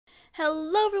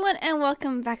Hello everyone and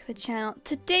welcome back to the channel.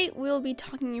 Today we'll be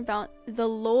talking about the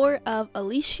lore of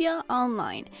Alicia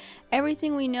online,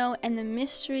 everything we know and the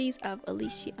mysteries of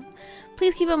Alicia.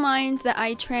 Please keep in mind that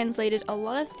I translated a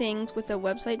lot of things with a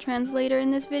website translator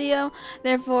in this video,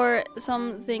 therefore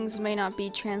some things may not be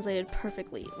translated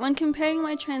perfectly. When comparing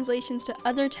my translations to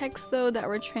other texts though that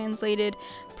were translated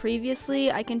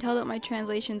previously, I can tell that my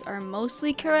translations are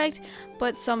mostly correct,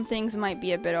 but some things might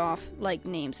be a bit off, like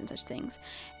names and such things.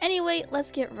 Anyway, let's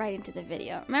get right into the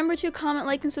video. Remember to comment,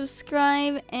 like, and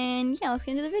subscribe, and yeah, let's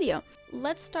get into the video.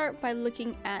 Let's start by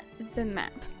looking at the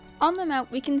map. On the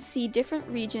map, we can see different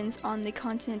regions on the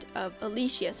continent of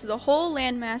Alicia, so the whole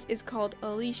landmass is called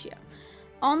Alicia.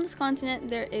 On this continent,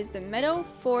 there is the meadow,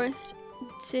 forest,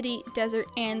 city, desert,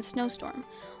 and snowstorm.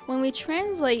 When we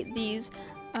translate these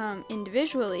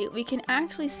individually, we can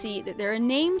actually see that there are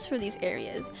names for these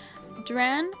areas: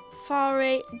 Dran,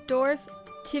 Fare, Dorf,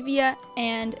 Tibia,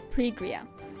 and Pregria.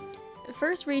 The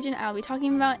first region I'll be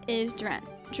talking about is Dran.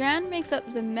 Dran makes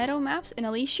up the meadow maps in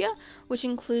Alicia, which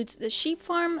includes the Sheep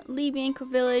Farm,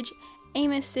 Liebianco Village,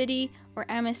 Amos City,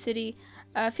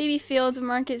 Phoebe Fields,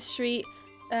 Market Street,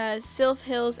 Sylph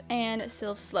Hills, and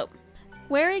Sylph Slope.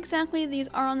 Where exactly these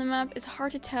are on the map is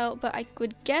hard to tell, but I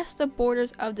would guess the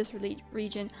borders of this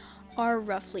region are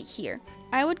roughly here.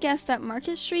 I would guess that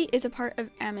Market Street is a part of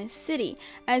Amos City,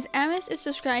 as Amos is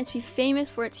described to be famous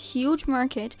for its huge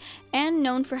market and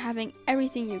known for having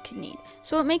everything you could need.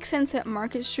 So it makes sense that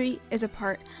Market Street is a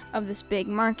part of this big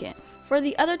market. For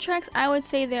the other tracks, I would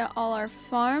say they all are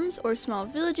farms or small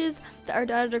villages that are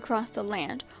dotted across the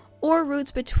land, or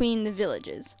routes between the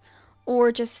villages,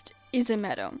 or just is a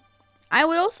meadow. I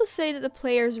would also say that the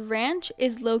player's ranch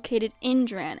is located in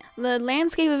Dran. The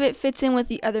landscape of it fits in with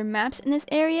the other maps in this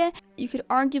area. You could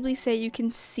arguably say you can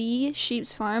see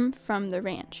Sheep's Farm from the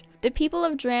ranch. The people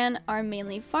of Dran are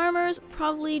mainly farmers,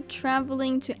 probably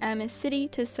traveling to Amos City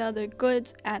to sell their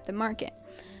goods at the market.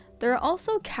 There are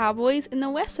also cowboys in the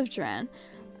west of Dran.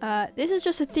 This is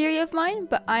just a theory of mine,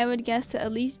 but I would guess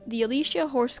that the Alicia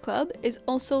Horse Club is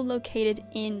also located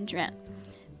in Dran.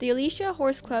 The Alicia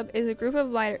Horse Club is a group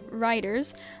of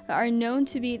riders that are known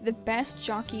to be the best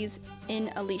jockeys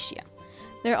in Alicia.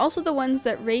 They're also the ones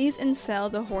that raise and sell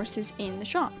the horses in the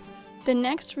shop. The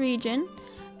next region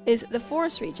is the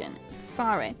forest region,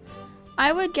 Fare.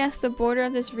 I would guess the border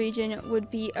of this region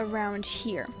would be around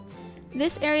here.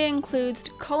 This area includes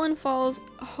Cullen Falls,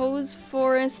 Hose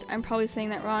Forest, I'm probably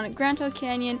saying that wrong, Granto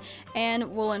Canyon,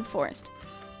 and Woolen Forest.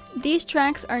 These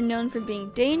tracks are known for being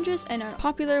dangerous and are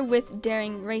popular with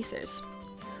daring racers.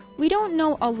 We don't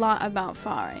know a lot about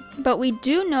Fare, but we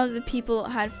do know that the people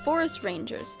had forest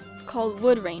rangers, called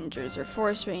wood rangers or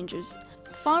forest rangers.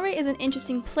 Fare is an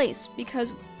interesting place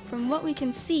because from what we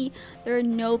can see, there are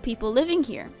no people living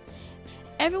here.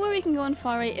 Everywhere we can go in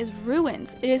Fare is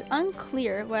ruins. It is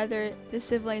unclear whether the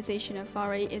civilization of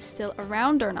Fare is still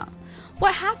around or not.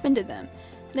 What happened to them?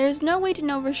 There's no way to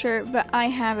know for sure, but I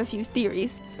have a few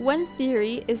theories. One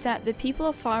theory is that the people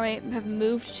of Fare have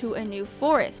moved to a new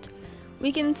forest.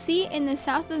 We can see in the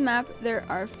south of the map there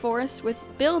are forests with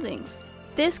buildings.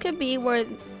 This could be where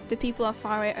the people of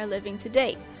Fare are living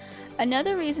today.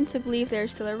 Another reason to believe they're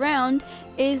still around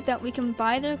is that we can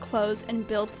buy their clothes and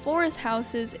build forest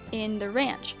houses in the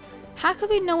ranch. How could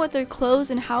we know what their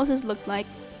clothes and houses look like,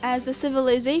 as the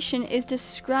civilization is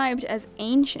described as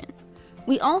ancient?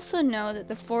 We also know that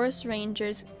the forest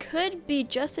rangers could be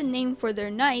just a name for their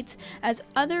knights, as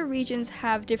other regions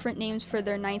have different names for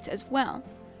their knights as well.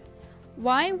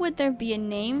 Why would there be a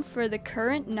name for the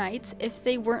current knights if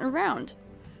they weren't around?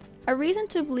 A reason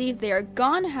to believe they are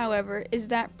gone, however, is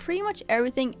that pretty much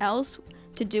everything else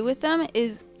to do with them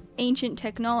is ancient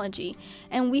technology,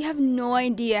 and we have no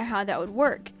idea how that would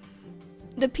work.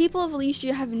 The people of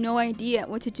Alicia have no idea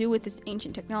what to do with this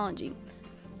ancient technology.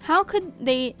 How could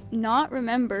they not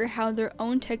remember how their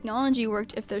own technology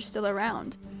worked if they're still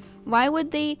around? Why would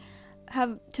they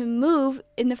have to move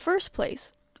in the first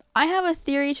place? I have a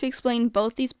theory to explain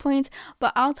both these points,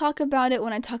 but I'll talk about it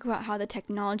when I talk about how the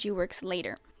technology works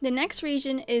later. The next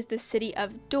region is the city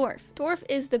of Dorf. Dorf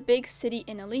is the big city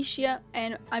in Alicia,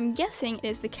 and I'm guessing it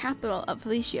is the capital of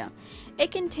Alicia.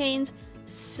 It contains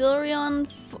Silurion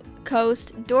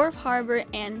Coast, Dorf Harbor,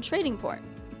 and Trading Port.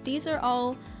 These are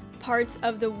all parts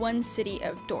of the one city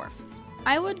of Dorf.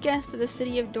 I would guess that the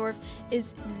city of Dorf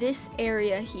is this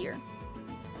area here.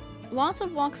 Lots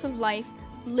of walks of life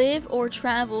live or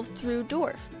travel through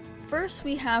Dorf. First,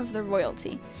 we have the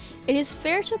royalty. It is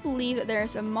fair to believe that there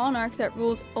is a monarch that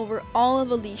rules over all of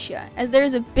Alicia, as there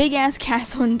is a big ass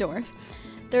castle in Dorf.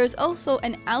 There is also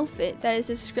an outfit that is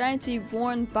described to be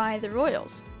worn by the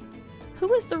royals.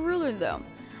 Who is the ruler though?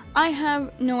 I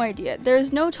have no idea. There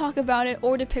is no talk about it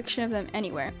or depiction of them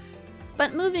anywhere.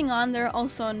 But moving on, there are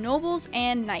also nobles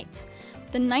and knights.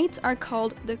 The knights are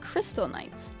called the Crystal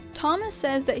Knights. Thomas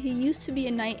says that he used to be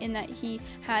a knight in that he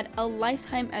had a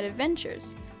lifetime at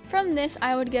adventures. From this,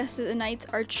 I would guess that the knights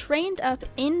are trained up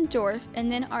in Dorf and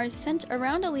then are sent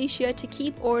around Alicia to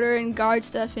keep order and guard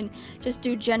stuff and just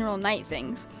do general knight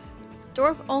things.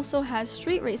 Dorf also has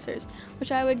street racers,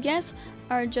 which I would guess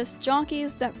are just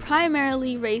jockeys that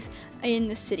primarily race in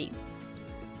the city.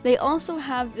 They also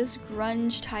have this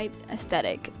grunge type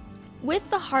aesthetic. With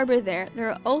the harbor there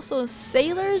are also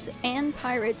sailors and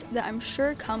pirates that I'm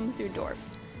sure come through Dorf.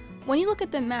 When you look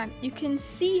at the map, you can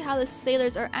see how the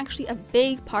sailors are actually a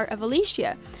big part of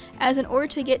Alicia, as in order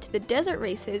to get to the desert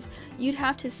races, you'd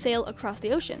have to sail across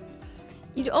the ocean.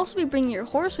 You'd also be bringing your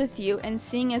horse with you, and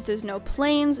seeing as there's no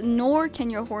planes, nor can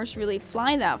your horse really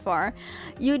fly that far,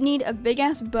 you'd need a big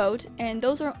ass boat, and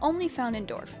those are only found in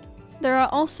Dorf. There are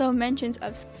also mentions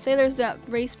of sailors that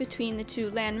race between the two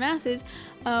land masses,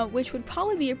 which would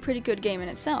probably be a pretty good game in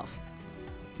itself.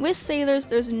 With sailors,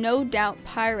 there's no doubt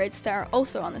pirates that are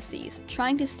also on the seas,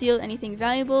 trying to steal anything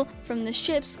valuable from the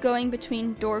ships going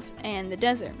between Dorf and the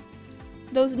desert.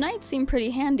 Those knights seem pretty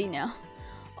handy now.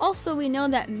 Also, we know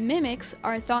that mimics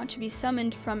are thought to be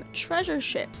summoned from treasure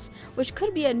ships, which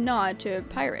could be a nod to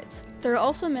pirates. There are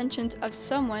also mentions of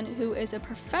someone who is a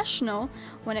professional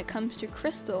when it comes to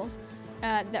crystals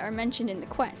that are mentioned in the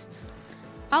quests.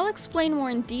 I'll explain more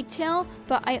in detail,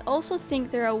 but I also think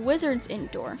there are wizards in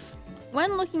Dorf.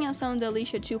 When looking at some of the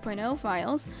Alicia 2.0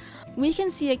 files, we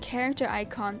can see a character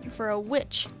icon for a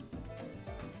witch.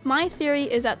 My theory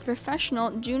is that the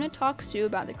professional Juna talks to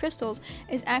about the crystals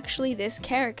is actually this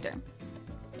character.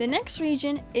 The next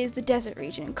region is the desert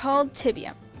region, called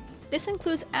Tibia. This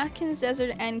includes Atkins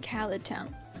Desert and Khalid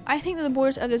Town. I think that the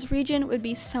borders of this region would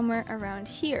be somewhere around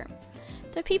here.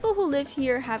 The people who live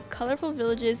here have colorful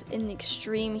villages in the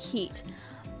extreme heat.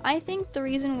 I think the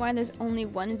reason why there's only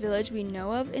one village we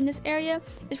know of in this area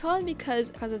is probably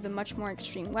because of the much more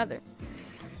extreme weather.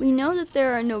 We know that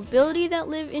there are nobility that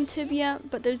live in Tibia,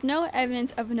 but there's no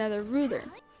evidence of another ruler.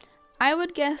 I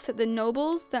would guess that the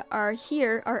nobles that are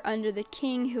here are under the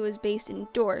king who is based in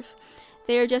Dorf.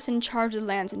 They are just in charge of the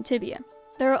lands in Tibia.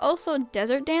 There are also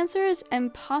desert dancers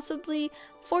and possibly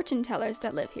fortune tellers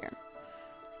that live here.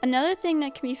 Another thing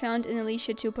that can be found in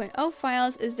Alicia 2.0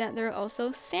 files is that there are also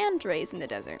sand rays in the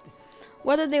desert.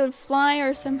 Whether they would fly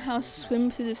or somehow swim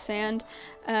through the sand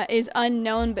is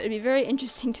unknown, but it'd be very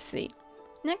interesting to see.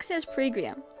 Next is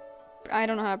Prigria. I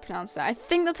don't know how to pronounce that. I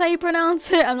think that's how you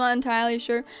pronounce it. I'm not entirely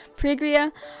sure.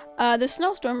 Prigria, the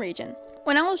snowstorm region.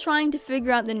 When I was trying to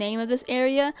figure out the name of this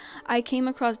area, I came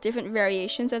across different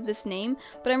variations of this name,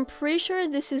 but I'm pretty sure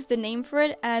this is the name for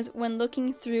it, as when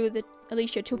looking through the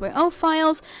Alicia 2.0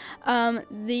 files,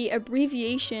 the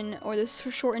abbreviation or the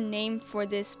shortened name for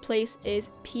this place is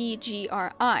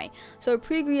PGRI. So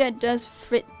Prigria does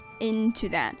fit into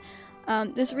that.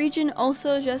 This region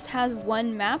also just has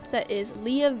one map that is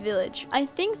Leah Village. I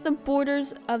think the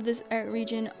borders of this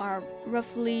region are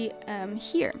roughly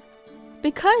here.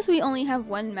 Because we only have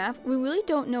one map, we really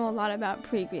don't know a lot about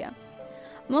Prigria.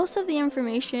 Most of the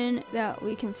information that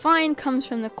we can find comes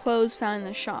from the clothes found in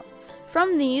the shop.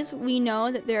 From these, we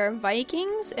know that there are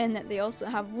Vikings and that they also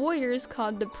have warriors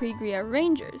called the Prigria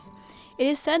Rangers. It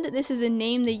is said that this is a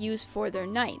name they use for their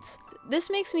knights. This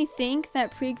makes me think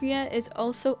that Prigria is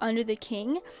also under the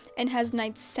king and has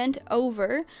knights sent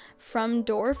over from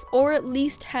Dorf, or at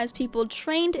least has people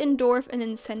trained in Dorf and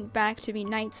then sent back to be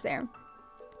knights there.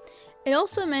 It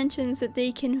also mentions that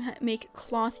they can make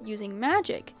cloth using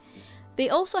magic. They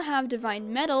also have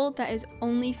divine metal that is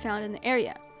only found in the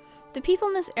area. The people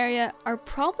in this area are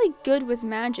probably good with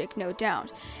magic, no doubt,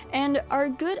 and are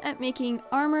good at making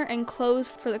armor and clothes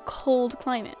for the cold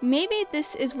climate. Maybe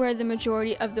this is where the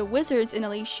majority of the wizards in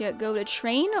Alicia go to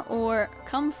train or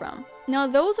come from. Now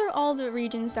those are all the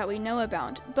regions that we know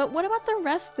about, but what about the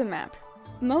rest of the map?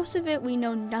 Most of it we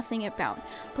know nothing about,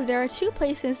 but there are two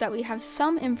places that we have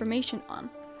some information on.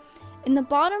 In the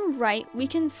bottom right, we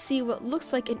can see what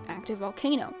looks like an active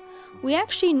volcano. We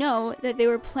actually know that they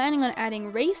were planning on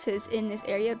adding races in this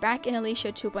area back in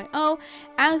Alicia 2.0,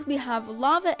 as we have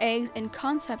lava eggs and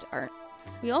concept art.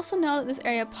 We also know that this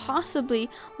area possibly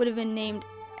would have been named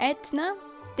Etna.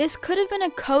 This could have been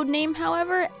a code name,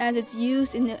 however, as it's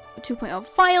used in the 2.0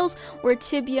 files, where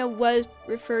Tibia was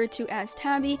referred to as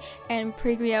Tabby and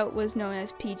Prigria was known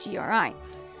as PGRI.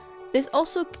 This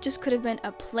also just could have been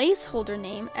a placeholder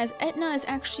name, as Etna is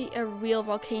actually a real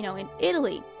volcano in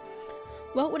Italy.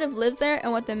 What would have lived there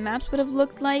and what the maps would have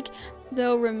looked like,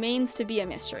 though, remains to be a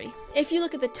mystery. If you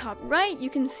look at the top right, you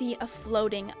can see a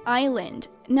floating island.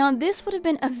 Now this would have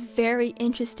been a very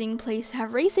interesting place to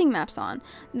have racing maps on,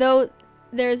 though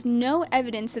there's no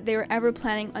evidence that they were ever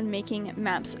planning on making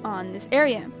maps on this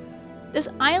area. This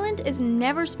island is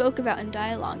never spoke about in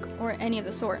dialogue or any of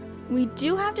the sort. We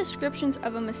do have descriptions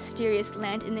of a mysterious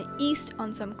land in the east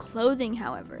on some clothing,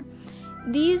 however.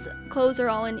 These clothes are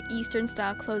all in Eastern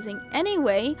style clothing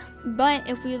anyway, but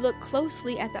if we look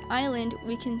closely at the island,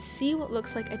 we can see what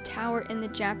looks like a tower in the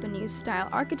Japanese style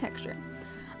architecture.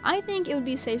 I think it would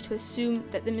be safe to assume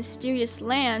that the mysterious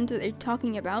land that they're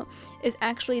talking about is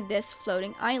actually this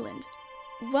floating island.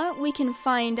 What we can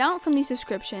find out from these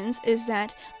descriptions is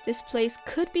that this place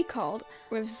could be called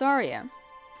Rivzaria.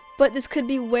 But this could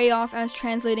be way off, as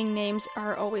translating names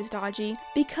are always dodgy.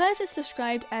 Because it's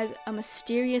described as a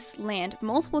mysterious land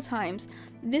multiple times,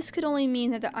 this could only mean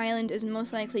that the island is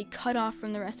most likely cut off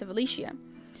from the rest of Alicia.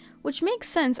 Which makes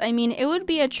sense. I mean, it would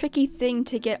be a tricky thing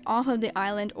to get off of the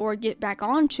island or get back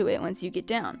onto it once you get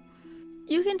down.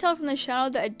 You can tell from the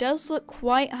shadow that it does look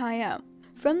quite high up.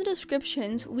 From the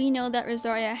descriptions, we know that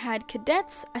Rivzaria had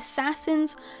cadets,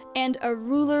 assassins, and a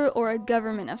ruler or a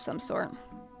government of some sort.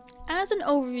 As an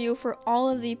overview for all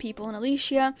of the people in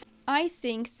Alicia, I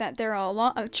think that there are a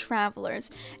lot of travelers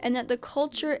and that the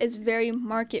culture is very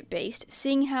market-based,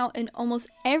 seeing how in almost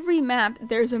every map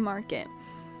there's a market.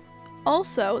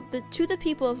 Also, to the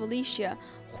people of Alicia,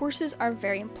 horses are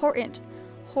very important.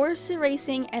 Horse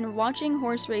racing and watching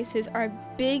horse races are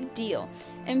a big deal,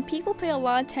 and people pay a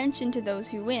lot of attention to those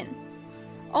who win.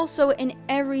 Also, in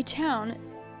every town,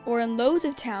 or in loads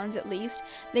of towns at least,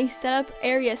 they set up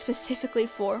areas specifically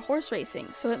for horse racing,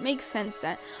 so it makes sense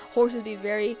that horses would be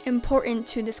very important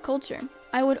to this culture.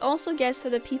 I would also guess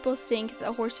that the people think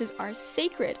that horses are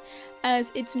sacred,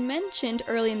 as it's mentioned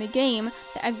early in the game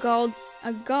that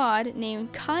a god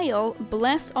named Kyle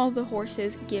blessed all the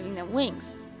horses, giving them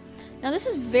wings. Now this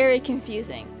is very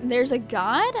confusing. There's a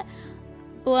god?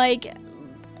 Like,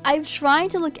 I've tried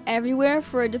to look everywhere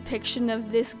for a depiction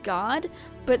of this god,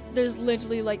 but there's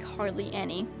literally like hardly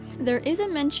any. There is a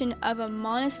mention of a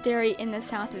monastery in the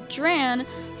south of Dran,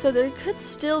 so there could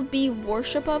still be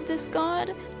worship of this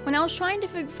god. When I was trying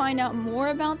to find out more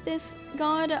about this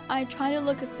god, I tried to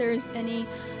look if there's any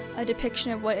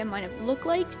depiction of what it might have looked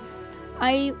like.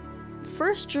 I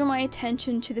first drew my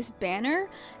attention to this banner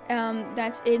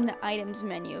that's in the items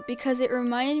menu, because it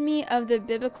reminded me of the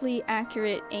biblically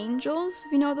accurate angels,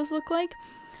 if you know what those look like.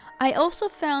 I also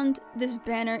found this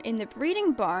banner in the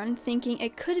breeding barn, thinking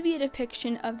it could be a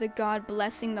depiction of the god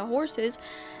blessing the horses,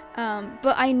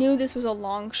 but I knew this was a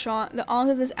long shot. The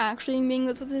odds of this actually being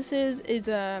what this is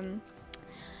yeah,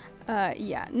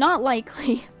 not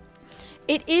likely.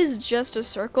 It is just a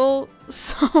circle,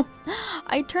 so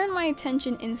I turned my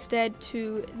attention instead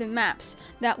to the maps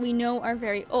that we know are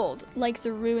very old, like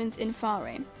the ruins in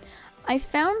Fare. I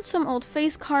found some old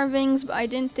face carvings, but I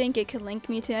didn't think it could link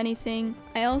me to anything.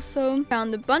 I also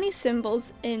found the bunny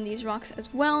symbols in these rocks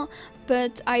as well,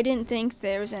 but I didn't think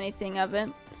there was anything of it.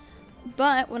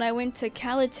 But when I went to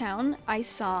Calitown, I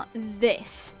saw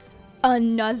this.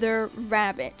 Another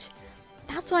rabbit.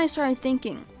 That's when I started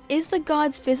thinking, is the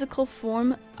god's physical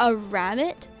form a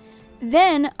rabbit?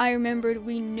 Then I remembered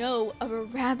we know of a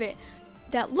rabbit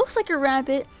that looks like a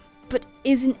rabbit, but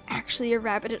isn't actually a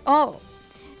rabbit at all.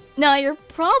 Now you're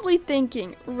probably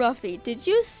thinking, Ruffy, did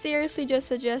you seriously just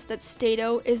suggest that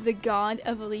Stato is the god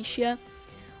of Alicia?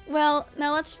 Well,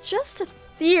 now that's just a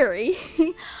theory,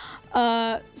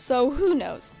 so who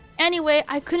knows. Anyway,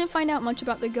 I couldn't find out much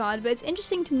about the god, but it's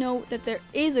interesting to know that there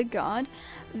is a god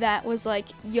that was like,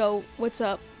 yo, what's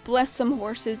up? Blessed some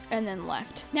horses and then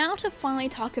left. Now to finally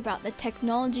talk about the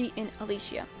technology in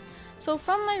Alicia. So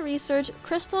from my research,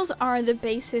 crystals are the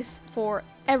basis for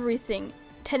everything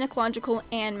technological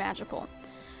and magical.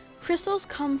 Crystals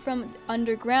come from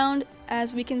underground,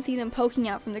 as we can see them poking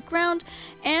out from the ground,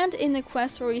 and in the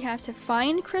quest where we have to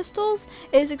find crystals,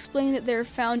 it is explained that they're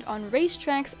found on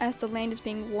racetracks as the land is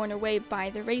being worn away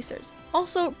by the racers.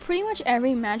 Also, pretty much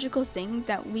every magical thing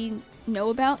that we know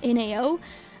about in AO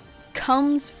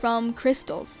comes from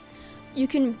crystals. You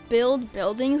can build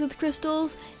buildings with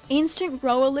crystals, instant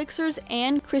grow elixirs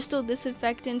and crystal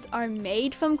disinfectants are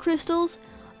made from crystals.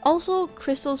 Also,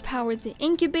 crystals power the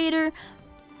incubator,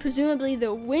 presumably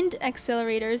the wind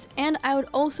accelerators, and I would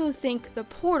also think the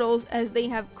portals, as they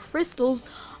have crystals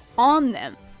on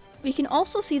them. We can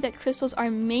also see that crystals are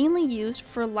mainly used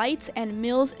for lights and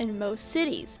mills in most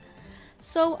cities.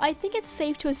 So I think it's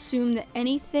safe to assume that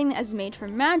anything that is made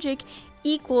from magic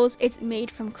equals it's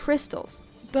made from crystals.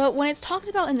 But when it's talked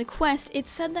about in the quest, it's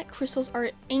said that crystals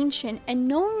are ancient and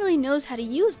no one really knows how to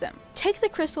use them. Take the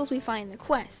crystals we find in the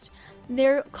quest.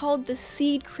 They're called the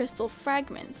seed crystal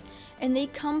fragments, and they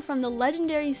come from the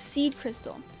legendary seed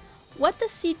crystal. What the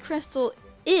seed crystal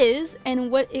is and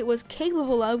what it was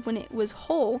capable of when it was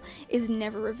whole is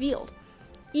never revealed.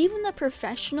 Even the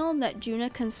professional that Juna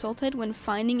consulted when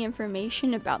finding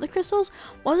information about the crystals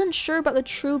wasn't sure about the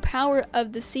true power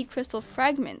of the seed crystal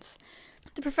fragments.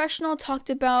 The professional talked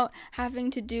about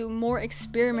having to do more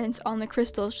experiments on the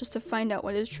crystals just to find out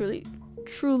what it's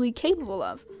truly capable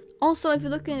of. Also, if you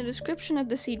look in the description of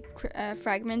the seed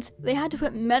fragments, they had to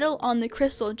put metal on the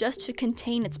crystal just to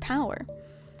contain its power.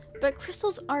 But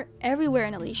crystals are everywhere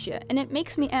in Alicia, and it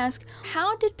makes me ask,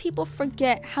 how did people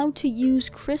forget how to use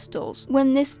crystals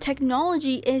when this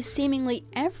technology is seemingly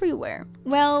everywhere?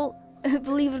 Well,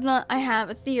 believe it or not, I have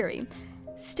a theory.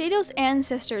 Stato's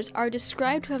ancestors are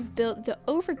described to have built the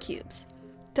overcubes.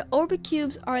 The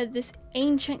overcubes are this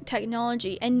ancient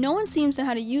technology, and no one seems to know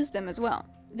how to use them as well.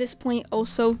 This point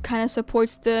also kind of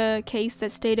supports the case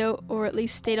that Stato, or at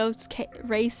least Stato's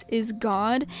race, is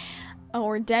god,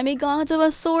 or demigods of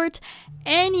a sort.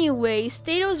 Anyway,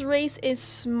 Stato's race is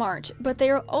smart, but they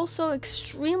are also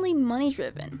extremely money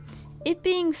driven. It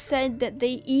being said that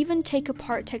they even take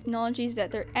apart technologies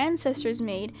that their ancestors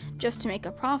made just to make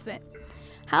a profit.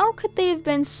 How could they have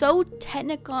been so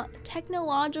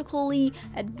technologically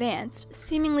advanced,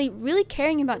 seemingly really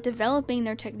caring about developing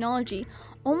their technology,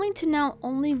 only to now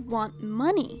only want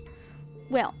money?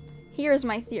 Well, here's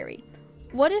my theory.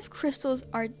 What if crystals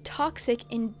are toxic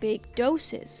in big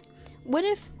doses? What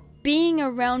if being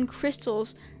around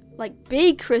crystals, like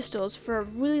big crystals, for a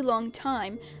really long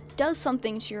time does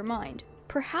something to your mind?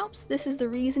 Perhaps this is the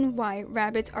reason why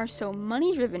rabbits are so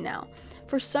money driven now.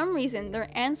 For some reason, their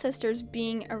ancestors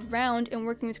being around and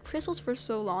working with crystals for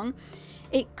so long,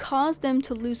 it caused them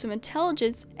to lose some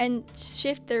intelligence and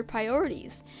shift their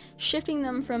priorities, shifting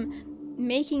them from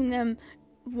making them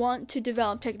want to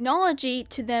develop technology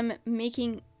to them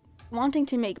wanting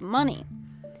to make money.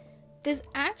 This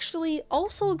actually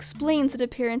also explains the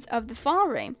appearance of the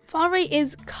Faray. Faray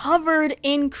is covered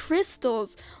in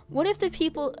crystals. What if the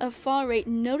people of Faray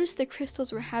noticed the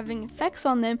crystals were having effects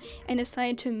on them and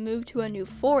decided to move to a new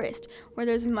forest where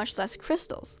there's much less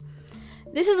crystals?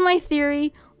 This is my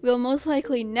theory. We'll most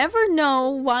likely never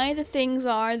know why the things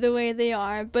are the way they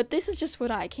are, but this is just what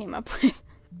I came up with.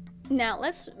 Now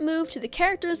let's move to the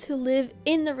characters who live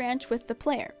in the ranch with the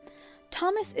player.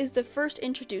 Thomas is the first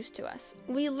introduced to us.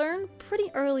 We learn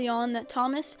pretty early on that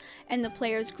Thomas and the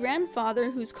player's grandfather,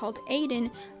 who's called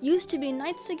Aiden, used to be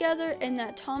knights together, and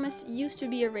that Thomas used to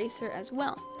be a racer as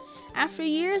well. After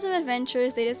years of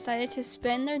adventures, they decided to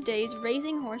spend their days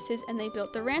raising horses, and they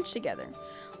built the ranch together,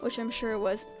 which I'm sure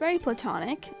was very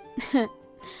platonic.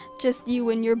 Just you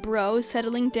and your bro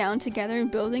settling down together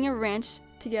and building a ranch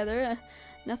together.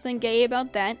 Nothing gay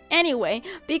about that. Anyway,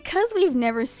 because we've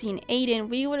never seen Aiden,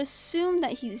 we would assume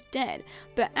that he's dead.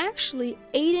 But actually,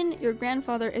 Aiden, your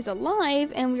grandfather, is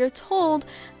alive, and we are told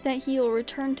that he will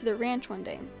return to the ranch one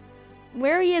day.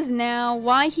 Where he is now,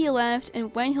 why he left,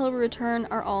 and when he'll return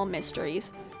are all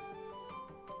mysteries.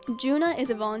 Juna is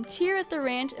a volunteer at the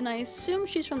ranch, and I assume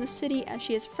she's from the city as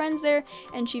she has friends there,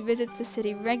 and she visits the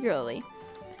city regularly.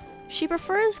 She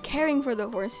prefers caring for the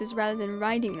horses rather than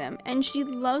riding them, and she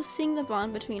loves seeing the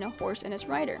bond between a horse and its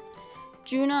rider.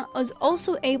 Juna is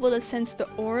also able to sense the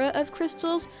aura of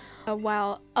crystals,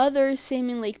 while others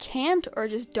seemingly can't or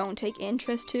just don't take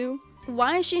interest to.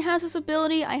 Why she has this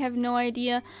ability, I have no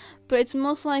idea, but it's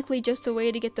most likely just a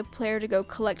way to get the player to go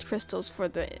collect crystals for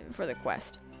the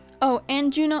quest. Oh,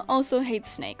 and Juna also hates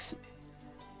snakes.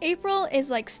 April is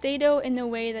like Stato in the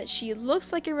way that she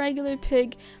looks like a regular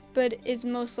pig, but is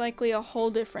most likely a whole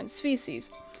different species.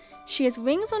 She has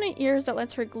wings on her ears that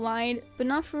lets her glide, but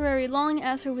not for very long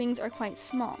as her wings are quite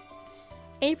small.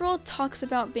 April talks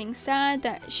about being sad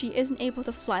that she isn't able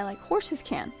to fly like horses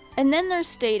can. And then there's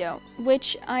Stato,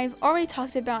 which I've already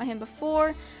talked about him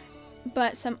before,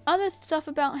 but some other stuff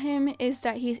about him is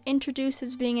that he's introduced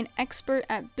as being an expert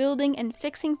at building and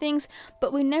fixing things,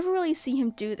 but we never really see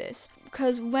him do this.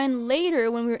 Because when we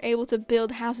were able to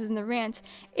build houses in the ranch,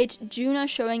 it's Juna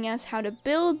showing us how to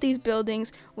build these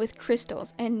buildings with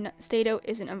crystals, and Stato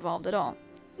isn't involved at all.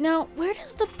 Now, where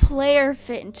does the player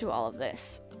fit into all of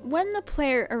this? When the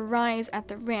player arrives at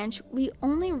the ranch,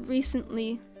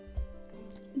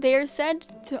 they are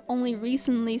said to only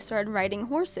recently start riding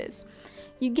horses.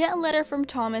 You get a letter from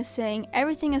Thomas saying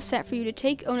everything is set for you to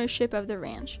take ownership of the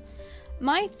ranch.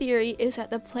 My theory is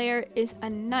that the player is a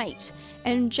knight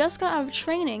and just got out of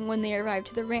training when they arrived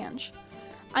to the ranch.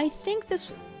 I think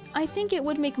this I think it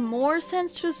would make more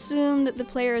sense to assume that the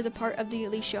player is a part of the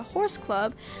Alicia Horse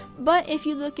Club, but if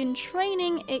you look in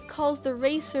training, it calls the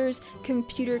racers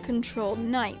computer-controlled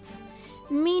knights,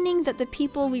 meaning that the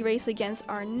people we race against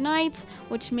are knights,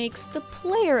 which makes the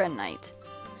player a knight.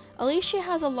 Alicia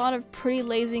has a lot of pretty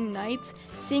lazy knights,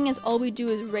 seeing as all we do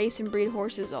is race and breed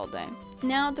horses all day.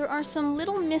 Now, there are some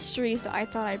little mysteries that I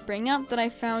thought I'd bring up that I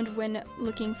found when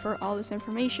looking for all this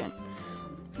information.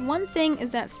 One thing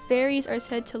is that fairies are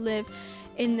said to live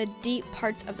in the deep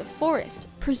parts of the forest,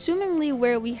 presumably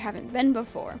where we haven't been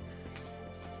before.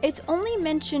 It's only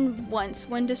mentioned once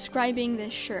when describing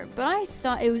this shirt, but I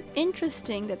thought it was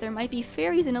interesting that there might be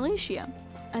fairies in Alicia.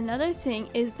 Another thing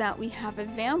is that we have a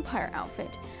vampire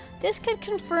outfit. This could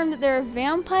confirm that there are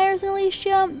vampires in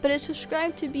Alicia, but it's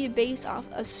described to be based off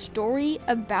a story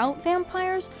about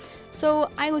vampires, so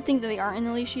I would think that they are in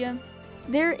Alicia.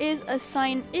 There is a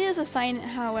sign,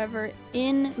 however,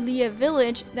 in Leah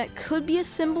Village that could be a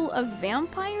symbol of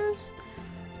vampires.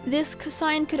 This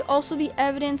sign could also be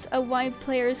evidence of why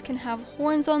players can have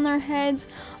horns on their heads,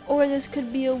 or this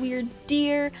could be a weird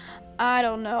deer. I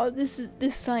don't know. This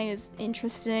sign is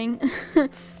interesting.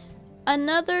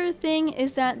 Another thing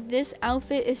is that this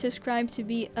outfit is described to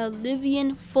be a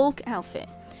Livian folk outfit.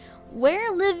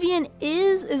 Where Livian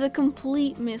is a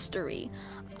complete mystery.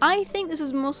 I think this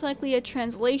is most likely a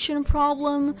translation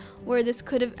problem, where this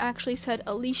could have actually said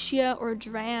Alicia or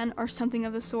Dran or something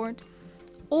of the sort.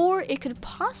 Or it could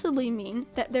possibly mean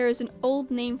that there is an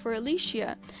old name for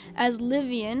Alicia, as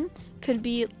Livian could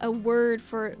be a word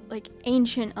for like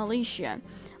ancient Alicia.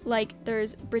 Like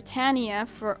there's Britannia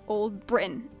for old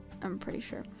Britain, I'm pretty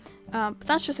sure. But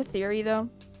that's just a theory though.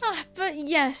 But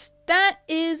yes, that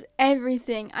is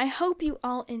everything. I hope you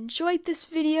all enjoyed this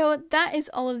video. That is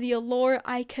all of the lore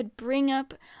I could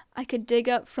dig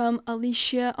up from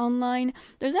Alicia Online.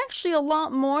 There's actually a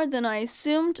lot more than I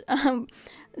assumed,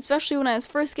 especially when I was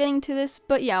first getting to this.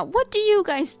 But yeah, what do you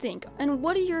guys think? And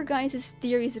what are your guys'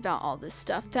 theories about all this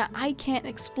stuff that I can't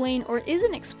explain or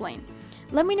isn't explained?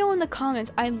 Let me know in the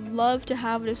comments. I'd love to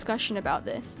have a discussion about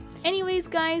this. Anyways,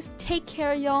 guys, take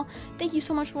care, y'all. Thank you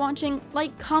so much for watching.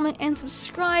 Like, comment, and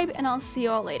subscribe, and I'll see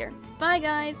y'all later. Bye,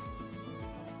 guys.